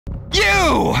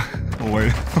Oh,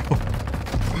 wait.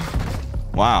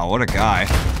 Wow, what a guy.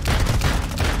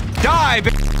 Die,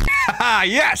 bitch!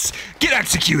 Yes! Get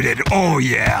executed! Oh,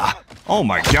 yeah! Oh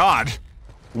my god.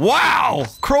 Wow!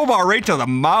 Crowbar right to the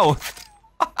mouth.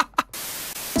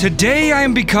 Today I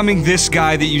am becoming this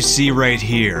guy that you see right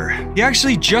here. He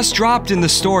actually just dropped in the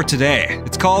store today.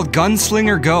 It's called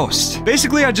GunSlinger Ghost.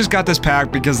 Basically, I just got this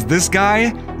pack because this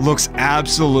guy looks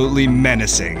absolutely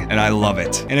menacing, and I love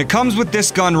it. And it comes with this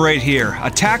gun right here,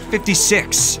 a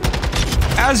TAC-56.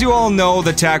 As you all know,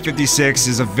 the TAC-56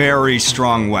 is a very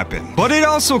strong weapon, but it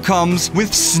also comes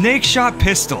with snake shot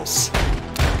pistols.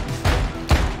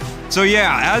 So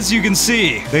yeah, as you can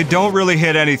see, they don't really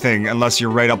hit anything unless you're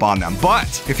right up on them. But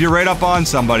if you're right up on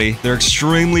somebody, they're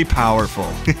extremely powerful.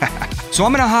 So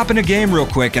I'm gonna hop in a game real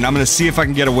quick and I'm gonna see if I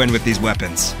can get a win with these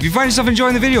weapons. If you find yourself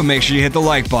enjoying the video, make sure you hit the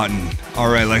like button.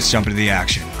 Alright, let's jump into the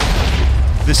action.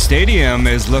 The stadium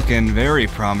is looking very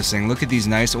promising. Look at these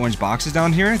nice orange boxes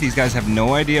down here. These guys have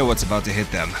no idea what's about to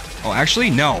hit them. Oh, actually,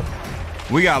 no.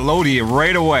 We got Lodi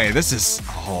right away. This is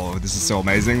so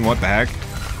amazing. What the heck?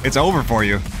 It's over for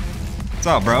you. What's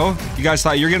up, bro? You guys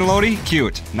thought you were getting Lodi?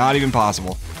 Cute. Not even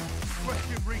possible.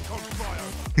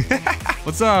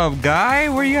 What's up, guy?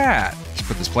 Where you at? Let's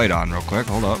put this plate on real quick.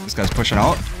 Hold up. This guy's pushing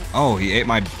out. Oh, he ate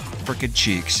my frickin'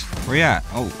 cheeks. Where you at?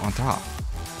 Oh, on top.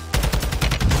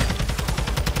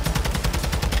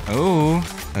 Oh,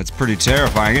 that's pretty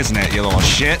terrifying, isn't it, you little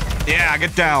shit? Yeah,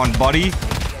 get down, buddy.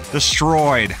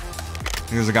 Destroyed.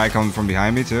 There's a guy coming from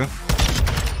behind me, too.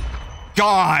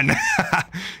 Gone!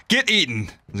 Get eaten.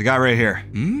 There's a guy right here.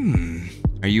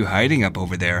 Are you hiding up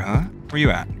over there, huh? Where you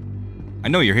at? I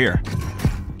know you're here.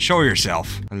 Show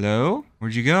yourself. Hello?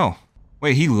 Where'd you go?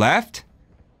 Wait, he left?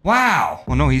 Wow.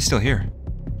 Oh no, he's still here.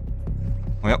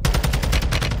 Well.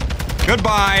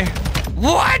 Goodbye.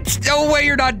 What? No way,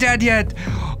 you're not dead yet.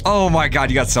 Oh my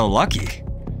god, you got so lucky.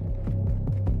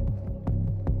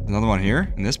 Another one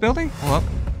here in this building? Hold up.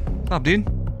 What's up, dude?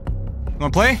 You wanna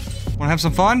play? Wanna have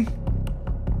some fun?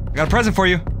 I got a present for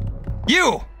you.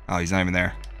 You! Oh, he's not even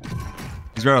there.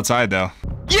 He's right outside, though.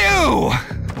 You!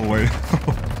 Oh, wait.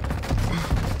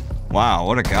 Wow,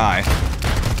 what a guy.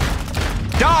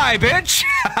 Die, bitch!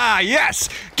 Yes!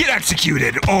 Get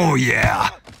executed! Oh,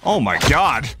 yeah! Oh my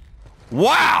god.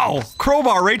 Wow!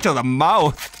 Crowbar right to the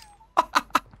mouth.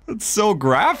 That's so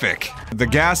graphic. The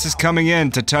gas is coming in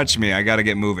to touch me. I gotta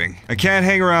get moving. I can't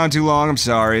hang around too long, I'm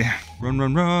sorry. Run,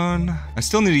 run, run. I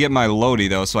still need to get my Lodi,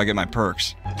 though, so I get my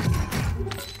perks.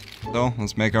 So,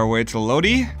 let's make our way to the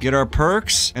Lodi, get our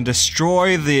perks, and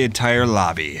destroy the entire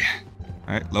lobby.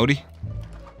 Alright, Lodi.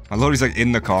 My Lodi's like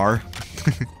in the car.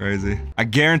 Crazy. I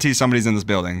guarantee somebody's in this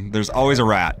building. There's always a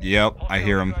rat. Yep, I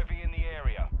hear him.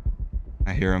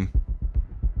 I hear him.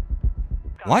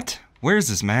 What? Where's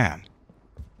this man?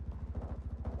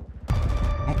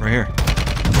 Oh, right here.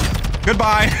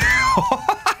 Goodbye!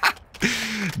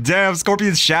 Damn,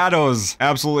 Scorpion's shadows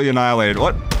absolutely annihilated.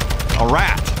 What? A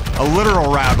rat. A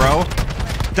literal rat, bro.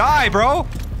 Die, bro!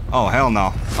 Oh, hell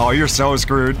no. Oh, you're so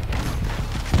screwed.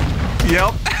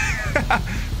 Yep.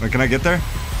 Wait, can I get there?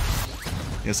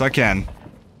 Yes, I can.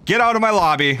 Get out of my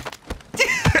lobby.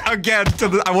 Again,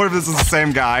 I wonder if this is the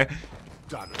same guy.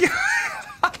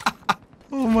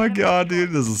 Oh my god, dude.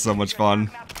 This is so much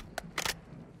fun.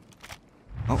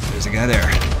 Oh, there's a guy there.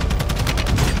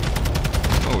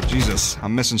 Oh, Jesus.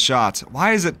 I'm missing shots.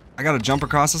 Why is it... I gotta jump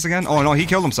across this again? Oh, no, he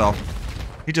killed himself.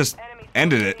 He just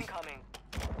ended it.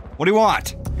 What do you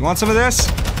want? You want some of this?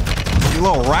 You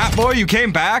little rat boy, you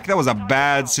came back? That was a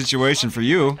bad situation for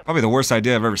you. Probably the worst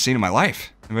idea I've ever seen in my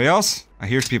life. Anybody else? I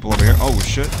hear people over here. Oh,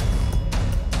 shit.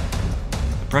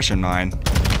 Depression mine.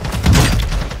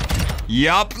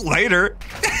 Yup, later.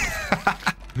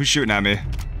 Who's shooting at me?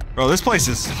 Bro, this place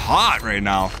is hot right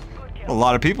now. A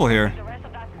lot of people here.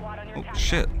 Oh,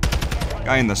 shit.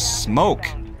 Guy in the smoke.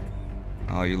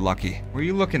 Oh, you lucky. Where are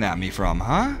you looking at me from,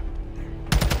 huh?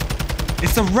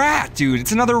 It's a rat, dude.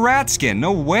 It's another rat skin.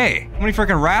 No way. How many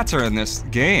freaking rats are in this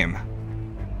game?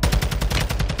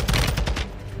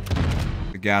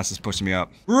 The gas is pushing me up.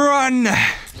 Run!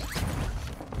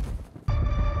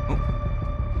 Oh.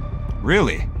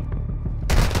 Really?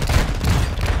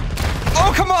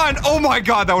 Oh, come on! Oh my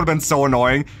god, that would have been so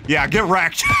annoying. Yeah, get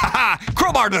wrecked.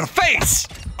 Crowbar to the face!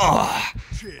 Ugh.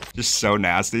 Just so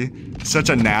nasty. Such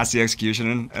a nasty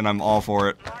execution, and I'm all for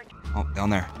it. Oh, down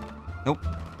there. Nope.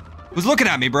 Who's looking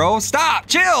at me, bro? Stop!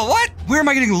 Chill! What? Where am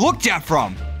I getting looked at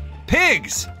from?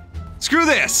 Pigs! Screw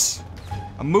this!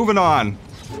 I'm moving on.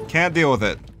 Can't deal with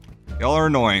it. Y'all are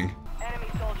annoying. Enemy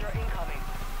soldier incoming.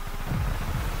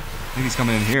 I think he's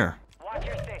coming in here. Watch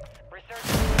your six.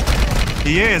 Research.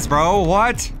 He is, bro.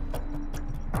 What?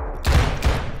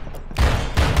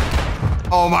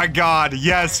 Oh my god,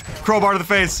 yes! Crowbar to the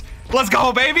face. Let's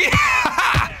go, baby!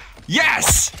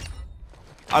 Yes!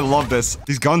 I love this.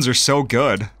 These guns are so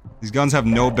good. These guns have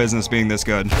no business being this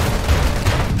good.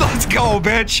 Let's go,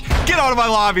 bitch! Get out of my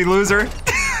lobby, loser!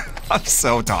 I'm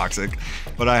so toxic,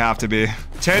 but I have to be.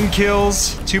 10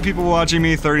 kills, 2 people watching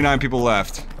me, 39 people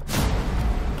left.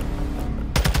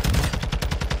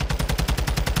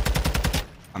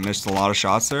 I missed a lot of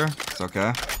shots there. It's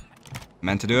okay.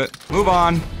 Meant to do it. Move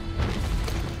on.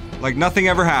 Like nothing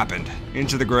ever happened.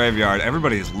 Into the graveyard.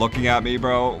 Everybody's looking at me,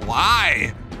 bro.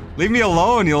 Why? Leave me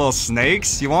alone, you little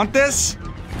snakes. You want this?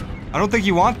 I don't think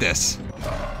you want this.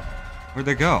 Where'd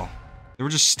they go? They were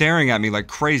just staring at me like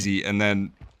crazy, and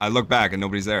then I look back and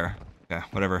nobody's there. Yeah,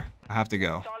 whatever. I have to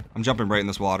go. I'm jumping right in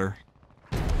this water.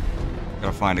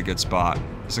 Gotta find a good spot.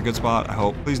 It's a good spot, I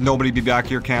hope. Please nobody be back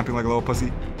here camping like a little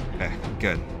pussy. Okay,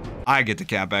 good. I get to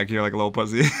camp back here like a little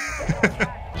pussy.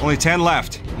 Only 10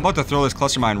 left. I'm about to throw this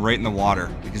cluster mine right in the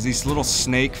water. Because these little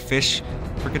snake, fish,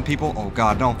 freaking people. Oh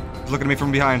god, no. He's looking at me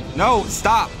from behind. No,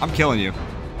 stop! I'm killing you.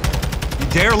 You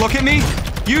dare look at me?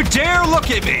 You dare look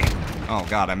at me! Oh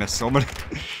god, I missed so many.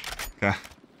 Okay.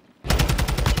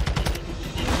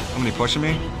 Somebody pushing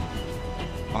me?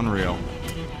 Unreal.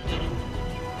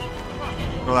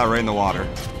 Throw that right in the water.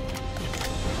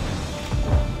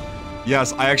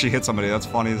 Yes, I actually hit somebody. That's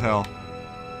funny as hell.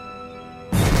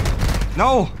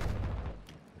 No!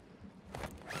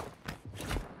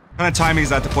 What kind of timing is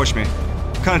that to push me?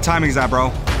 What kind of timing is that,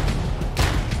 bro?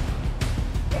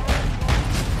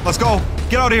 Let's go!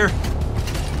 Get out of here!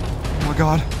 Oh my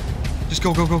god. Just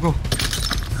go, go, go, go.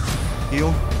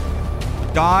 Heal.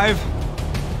 Dive.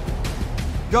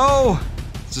 Go!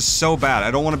 This is so bad.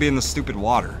 I don't want to be in the stupid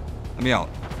water. Let me out.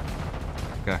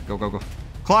 Okay, go, go, go.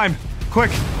 Climb!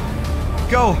 Quick!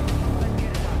 Go!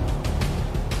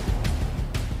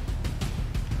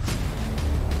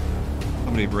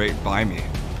 Somebody right by me.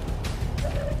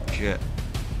 Shit.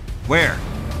 Where?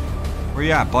 Where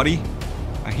you at, buddy?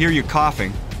 I hear you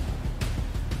coughing.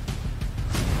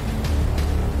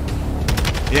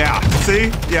 Yeah,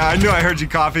 see? Yeah, I knew I heard you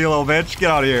coughing, you little bitch.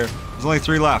 Get out of here. There's only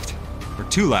 3 left. Or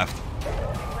 2 left.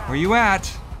 Where you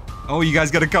at? Oh, you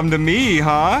guys gotta come to me,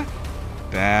 huh?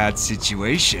 Bad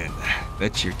situation.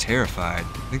 Bet you're terrified.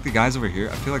 I think the guy's over here.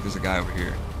 I feel like there's a guy over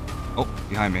here. Oh,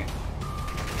 behind me.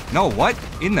 No, what?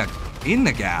 In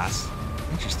the gas?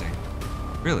 Interesting.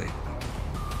 Really?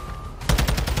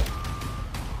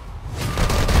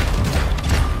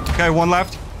 Okay, 1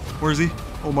 left. Where is he?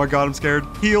 Oh my god, I'm scared.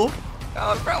 Heal.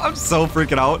 Oh, bro, I'm so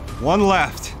freaking out. 1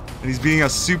 left. And he's being a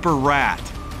super rat.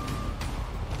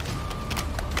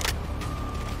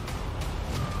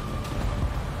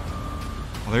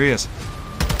 Oh, there he is.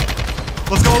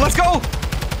 Let's go, let's go!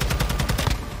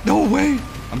 No way!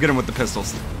 I'm getting him with the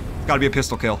pistols. It's gotta be a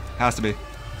pistol kill. Has to be.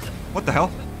 What the hell?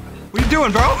 What are you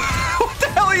doing, bro? What the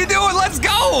hell are you doing? Let's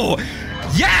go!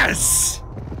 Yes!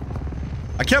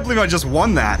 I can't believe I just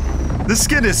won that. This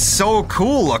skin is so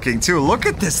cool looking, too. Look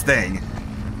at this thing.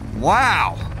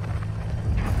 Wow.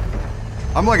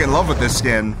 I'm like in love with this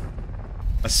skin.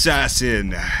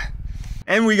 Assassin.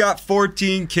 And we got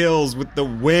 14 kills with the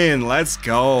win. Let's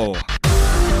go.